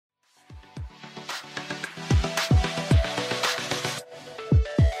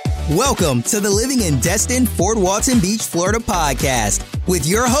Welcome to the Living in Destin, Fort Walton Beach, Florida podcast with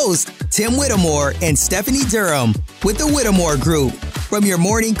your host, Tim Whittemore and Stephanie Durham with the Whittemore Group. From your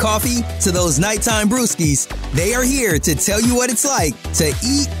morning coffee to those nighttime brewskis, they are here to tell you what it's like to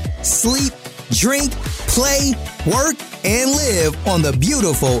eat, sleep, drink, play, work, and live on the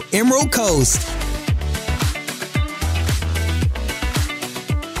beautiful Emerald Coast.